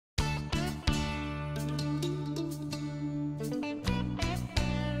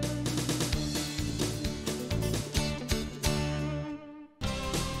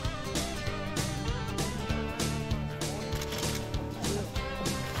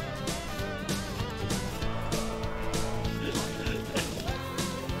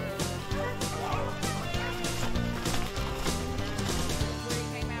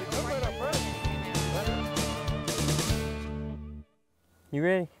You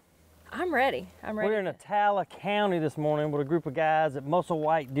ready? I'm ready. I'm ready. We're in Attala County this morning with a group of guys at Muscle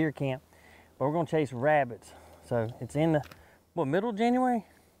White Deer Camp, but we're gonna chase rabbits. So it's in the, what, middle of January?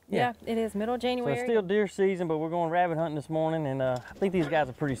 Yeah, it is middle of January. So it's still deer season, but we're going rabbit hunting this morning, and I think these guys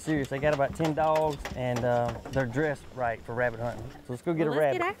are pretty serious. They got about 10 dogs, and they're dressed right for rabbit hunting. So let's go get a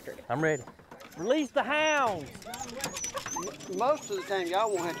rabbit. Let's get after it. I'm ready. Release the hounds. Most of the time,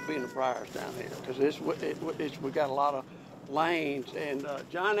 y'all won't have to be in the briars down here, because we got a lot of lanes, and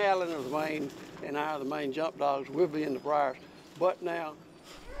John Allen is the main, and I are the main jump dogs. We'll be in the briars. But now,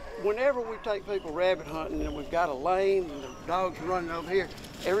 whenever we take people rabbit hunting and we've got a lane and the dogs are running over here,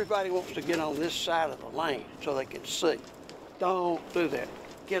 everybody wants to get on this side of the lane so they can see. Don't do that.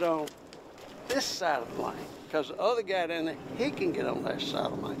 Get on this side of the lane, because the other guy down there, he can get on that side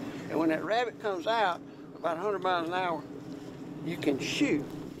of the lane. And when that rabbit comes out, about 100 miles an hour, you can shoot.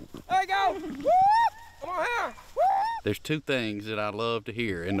 There you go! Woo! Come on here! Woo! There's two things that I love to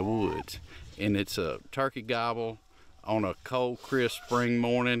hear in the woods, and it's a turkey gobble on a cold, crisp spring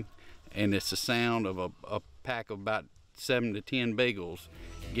morning, and it's the sound of a pack of about 7 to 10 beagles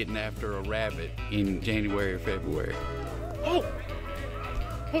getting after a rabbit in January or February.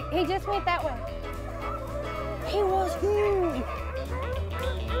 Hey, he just went that way. He was huge.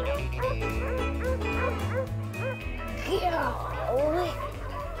 Golly.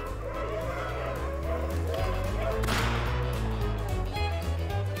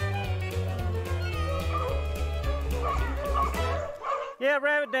 Yeah,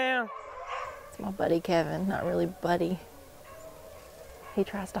 rabbit down. It's my buddy Kevin, not really buddy. He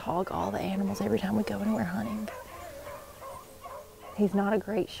tries to hog all the animals every time we go anywhere hunting. He's not a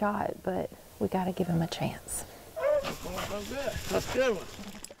great shot, but we gotta give him a chance. That's a good one.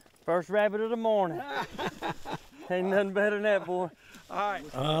 First rabbit of the morning. Ain't nothing better than that, boy. All right.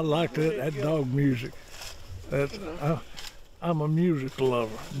 I like that dog music. I'm a music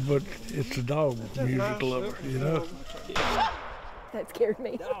lover, but it's a dog music lover, you know? That scared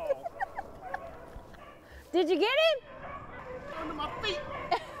me. Did you get him? Under my feet.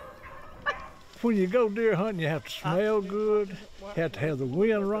 When you go deer hunting, you have to smell good, you have to have the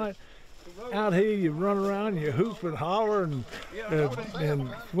wind right. Out here, you run around, you hoop and holler, and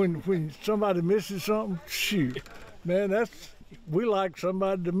when somebody misses something, shoot. Man, we like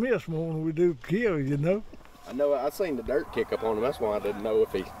somebody to miss more than we do kill, you know? I know, I seen the dirt kick up on him. That's why I didn't know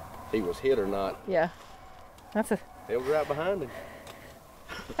if he was hit or not. Yeah, It was right behind him.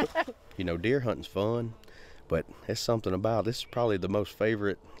 You know, deer hunting's fun, but there's something about this is probably the most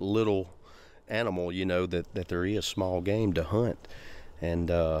favorite little animal, you know, that there is, small game to hunt. And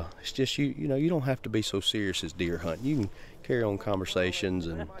it's just, you know, you don't have to be so serious as deer hunting. You can carry on conversations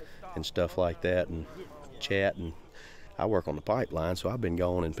and stuff like that and chat. And I work on the pipeline, so I've been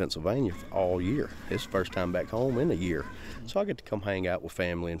gone in Pennsylvania all year. It's the first time back home in a year. So I get to come hang out with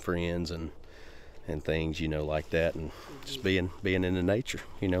family and friends and things, you know, like that, and just being in the nature,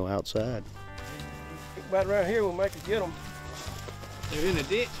 you know, outside. Right around here, we'll make it get them. They're in a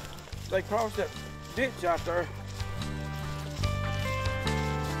ditch. They crossed that ditch out there.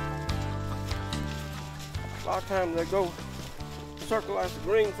 A lot of times they go circle out the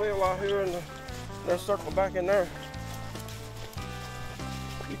green field out here, and they'll circle back in there.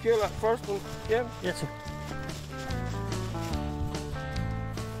 You kill that first one, Kevin? Yes, sir.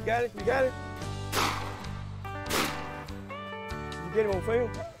 You got it? You got it? You get him on film?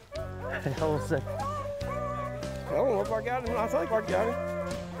 Hold on a second. I don't know if I got him. I think I got him.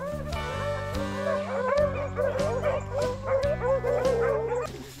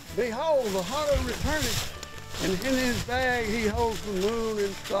 Behold, the hunter returneth, and in his bag he holds the moon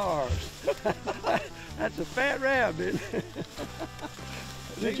and stars. That's a fat rabbit.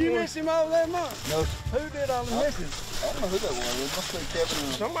 Did you miss him over there, Mark? No. Who did all the missing? I don't know who that was. It must be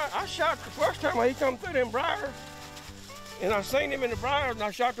Kevin. Somebody, I shot the first time he come through them briars, and I seen him in the briars, and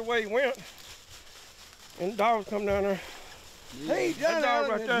I shot the way he went. And the dogs come down there. Yeah. Hey, John Allen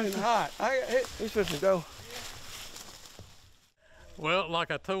right there is hot. He's supposed to go. Well,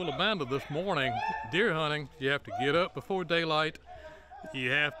 like I told Amanda this morning, deer hunting, you have to get up before daylight. You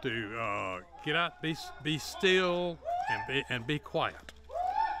have to get out, be still, and be quiet.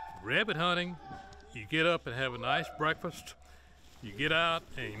 Rabbit hunting, you get up and have a nice breakfast. You get out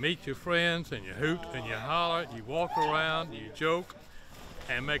and you meet your friends, and you hoot and you holler, you walk around, you joke,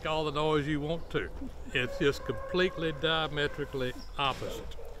 and make all the noise you want to. It's just completely diametrically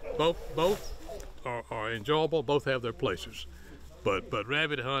opposite. Both are enjoyable, both have their places. But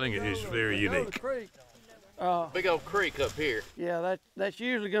rabbit hunting is very unique. Big old creek up here. Yeah, that's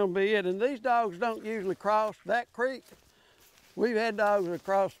usually going to be it. And these dogs don't usually cross that creek. We've had dogs that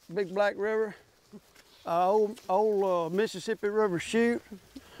cross Big Black River, old Mississippi River chute,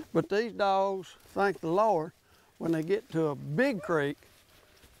 but these dogs, thank the Lord, when they get to a big creek,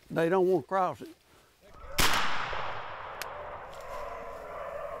 they don't want to cross it.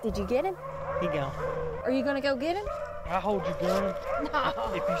 Did you get him? He gone. Are you gonna go get him? I hold your gun. No.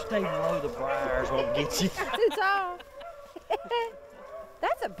 If you stay below the briars, won't get you. Too tall.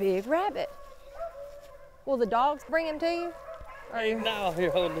 That's a big rabbit. Will the dogs bring him to you? Hey, no,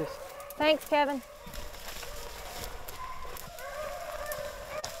 here, hold this. Thanks, Kevin.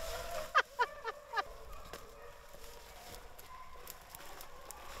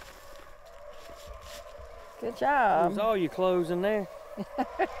 Good job. There's all your clothes in there.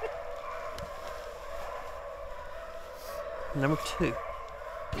 Number 2.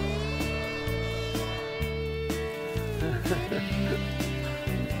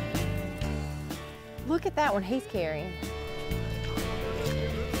 Look at that one he's carrying.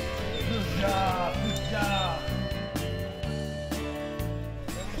 Good job, good job.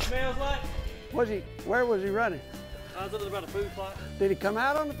 What it smells like? Where was he running? I was about a food plot. Did he come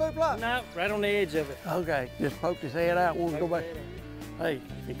out on the food plot? No, right on the edge of it. Okay, just poked his head out, wanted to go back. Hey,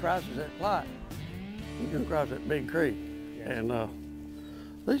 if he crosses that plot, he's gonna cross that big creek. Yeah. And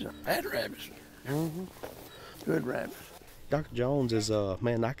these are bad rabbits. Mm-hmm. Good rabbits. Dr. Jones is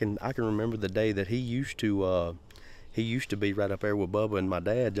man. I can remember the day that he used to be right up there with Bubba and my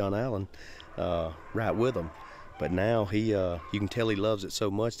dad, John Allen, right with them. But now you can tell he loves it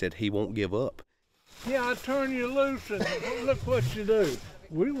so much that he won't give up. Yeah, I turn you loose and look what you do.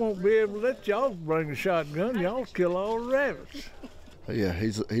 We won't be able to let y'all bring a shotgun. Y'all kill all the rabbits. Yeah,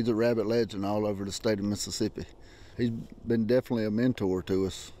 he's a rabbit legend all over the state of Mississippi. He's been definitely a mentor to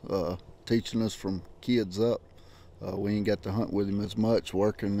us, teaching us from kids up. We ain't got to hunt with him as much,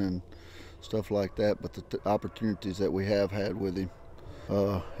 working and stuff like that, but the opportunities that we have had with him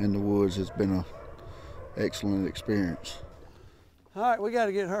in the woods has been an excellent experience. All right, we got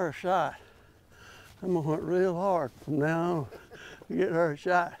to get her a shot. I'm gonna hunt real hard from now on to get her a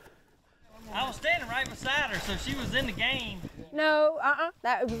shot. I was standing right beside her, so she was in the game. No,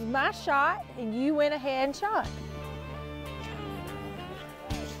 that was my shot, and you went ahead and shot.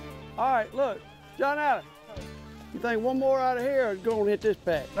 All right, look, John Allen, you think one more out of here or go and hit this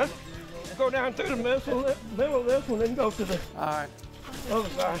patch? Let's go down through the middle of this one, then go to the All right. other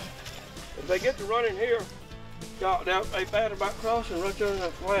side. If they get to running here, they bad about crossing right there in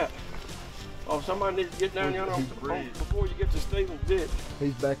that flat. Oh, somebody needs to get down there before you get to Stevens Ditch.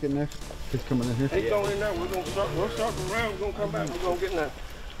 He's back in there. He's coming in here. He's going in there. We'll circle around. We're gonna come back. We're gonna get in that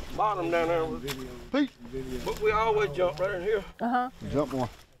bottom down there. Pete. But we always jump right in here. Jump one.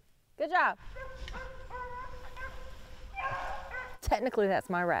 Good job. Technically, that's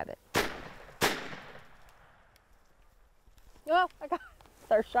my rabbit. Well, I got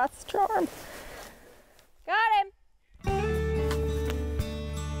third shot's charm. Got him.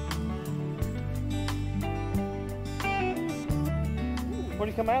 Where'd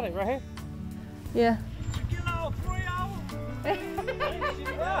he come out of? Right here? Yeah. You get all 3 of them?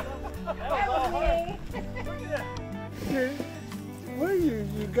 Well,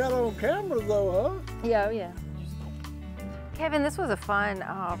 you got on camera though, huh? Yeah. Kevin, this was a fun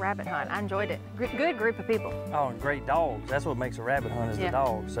rabbit hunt. I enjoyed it. Good group of people. Oh, and great dogs. That's what makes a rabbit hunt is the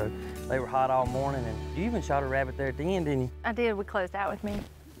dogs. So they were hot all morning, and you even shot a rabbit there at the end, didn't you? I did. We closed out with me.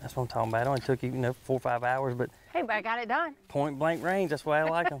 That's what I'm talking about. It only took you, 4 or 5 hours, but Hey, but I got it done. point blank range. That's why I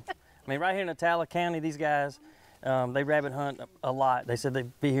like them. I mean, right here in Attala County, these guys, they rabbit hunt a lot. They said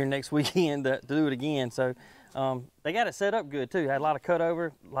they'd be here next weekend to do it again. So they got it set up good too. Had a lot of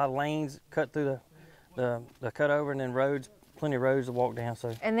cutover, a lot of lanes cut through the cutover, and then roads, plenty of roads to walk down.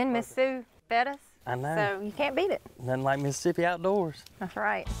 So. And then Miss Sue fed us. I know. So you can't beat it. Nothing like Mississippi outdoors. That's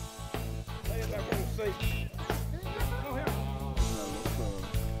right. Lay it back in the seat.